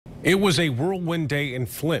It was a whirlwind day in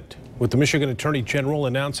Flint, with the Michigan Attorney General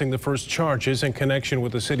announcing the first charges in connection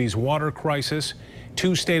with the city's water crisis.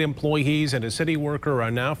 2 state employees and a city worker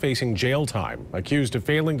are now facing jail time, accused of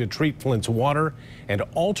failing to treat Flint's water and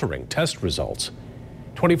altering test results.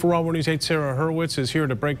 24-Hour News 8's Sarah Hurwitz is here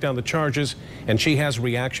to break down the charges, and she has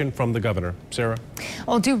reaction from the governor. Sarah?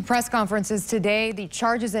 Well, 2 press conferences today. The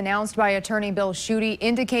charges announced by Attorney Bill Schuette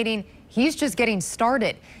indicating he's just getting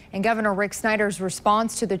started. And Governor Rick Snyder's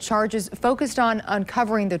response to the charges focused on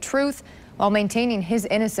uncovering the truth while maintaining his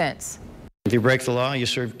innocence. If you break the law, you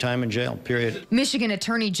serve time in jail, period. Michigan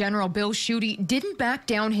Attorney General Bill Schuette didn't back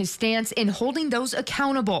down his stance in holding those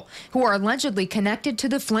accountable who are allegedly connected to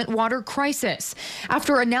the Flint water crisis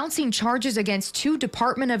after announcing charges against 2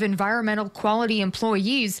 Department of Environmental Quality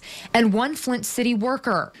employees and 1 Flint city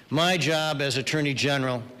worker. My job as Attorney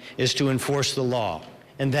General is to enforce the law,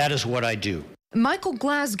 and that is what I do. Michael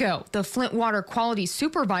Glasgow, the Flint water quality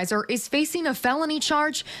supervisor, is facing a felony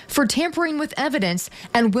charge for tampering with evidence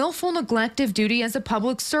and willful neglect of duty as a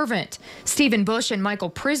public servant. Stephen Bush and Michael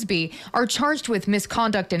Prisby are charged with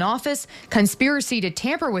misconduct in office, conspiracy to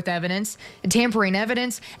tamper with evidence, tampering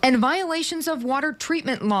evidence, and violations of water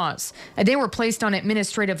treatment laws. They were placed on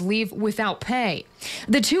administrative leave without pay.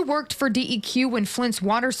 The 2 worked for DEQ when Flint's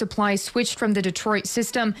water supply switched from the Detroit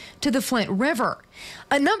system to the Flint River.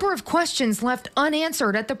 A number of questions left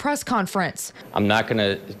unanswered at the press conference. I'm not going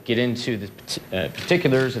to get into the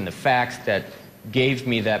particulars and the facts that gave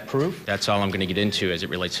me that proof. That's all I'm going to get into as it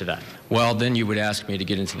relates to that. Well, then you would ask me to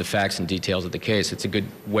get into the facts and details of the case. It's a good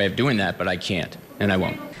way of doing that, but I can't, and I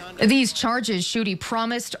won't. These charges, Schuette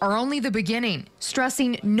promised, are only the beginning,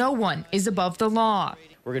 stressing no one is above the law.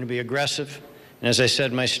 We're going to be aggressive, and as I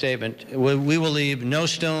said in my statement, we will leave no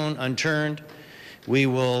stone unturned. We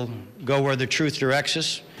will go where the truth directs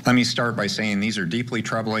us. Let me start by saying these are deeply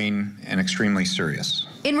troubling and extremely serious.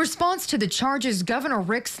 In response to the charges, Governor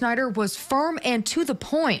Rick Snyder was firm and to the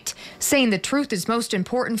point, saying the truth is most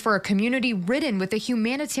important for a community ridden with a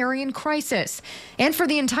humanitarian crisis and for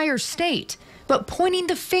the entire state, but pointing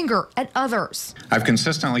the finger at others. I've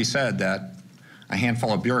consistently said that a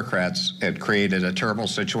handful of bureaucrats had created a terrible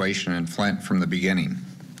situation in Flint from the beginning.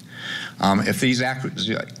 If these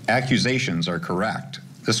accusations are correct,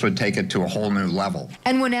 this would take it to a whole new level.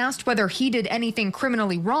 And when asked whether he did anything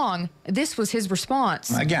criminally wrong, this was his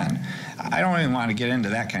response. Again, I don't even want to get into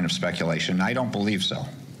that kind of speculation. I don't believe so.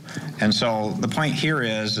 And so the point here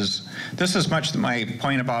is this is much my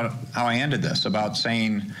point about how I ended this, about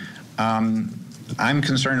saying I'm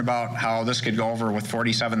concerned about how this could go over with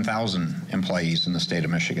 47,000 employees in the state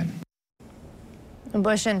of Michigan.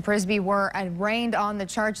 Bush and Prisby were arraigned on the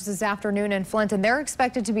charges this afternoon in Flint, and they're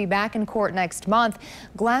expected to be back in court next month.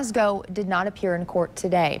 Glasgow did not appear in court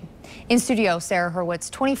today. In studio, Sarah Hurwitz,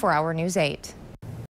 24-Hour News 8.